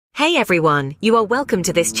Hey everyone, you are welcome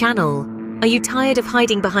to this channel. Are you tired of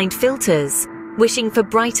hiding behind filters? Wishing for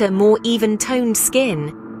brighter, more even-toned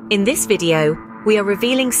skin? In this video, we are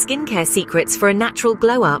revealing skincare secrets for a natural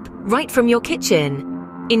glow-up right from your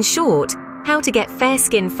kitchen. In short, how to get fair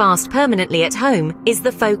skin fast permanently at home is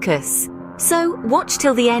the focus. So watch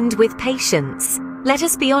till the end with patience. Let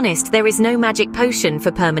us be honest, there is no magic potion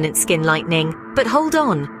for permanent skin lightening, but hold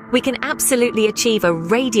on, we can absolutely achieve a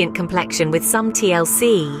radiant complexion with some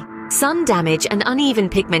TLC. Sun damage and uneven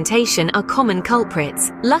pigmentation are common culprits.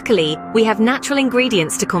 Luckily, we have natural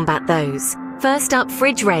ingredients to combat those. First up,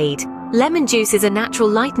 Fridge Raid. Lemon juice is a natural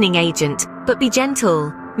lightening agent, but be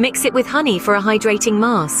gentle. Mix it with honey for a hydrating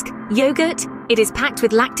mask. Yogurt? It is packed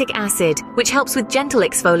with lactic acid, which helps with gentle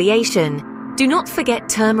exfoliation. Do not forget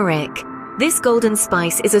turmeric. This golden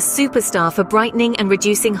spice is a superstar for brightening and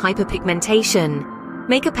reducing hyperpigmentation.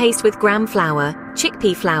 Make a paste with gram flour,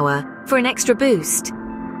 chickpea flour, for an extra boost.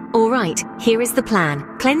 Alright, here is the plan.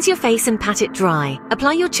 Cleanse your face and pat it dry.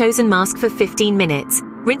 Apply your chosen mask for 15 minutes.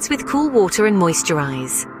 Rinse with cool water and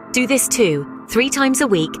moisturize. Do this 3 times a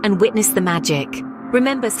week and witness the magic.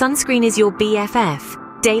 Remember, sunscreen is your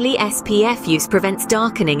BFF. Daily SPF use prevents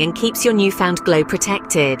darkening and keeps your newfound glow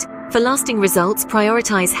protected. For lasting results,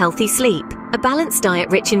 prioritize healthy sleep, a balanced diet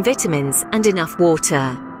rich in vitamins, and enough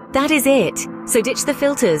water. That is it. So ditch the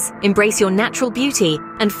filters, embrace your natural beauty,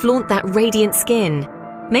 and flaunt that radiant skin.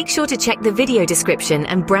 Make sure to check the video description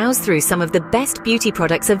and browse through some of the best beauty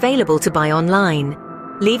products available to buy online.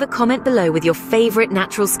 Leave a comment below with your favorite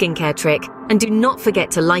natural skincare trick, and do not forget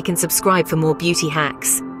to like and subscribe for more beauty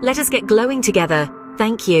hacks. Let us get glowing together.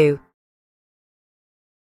 Thank you.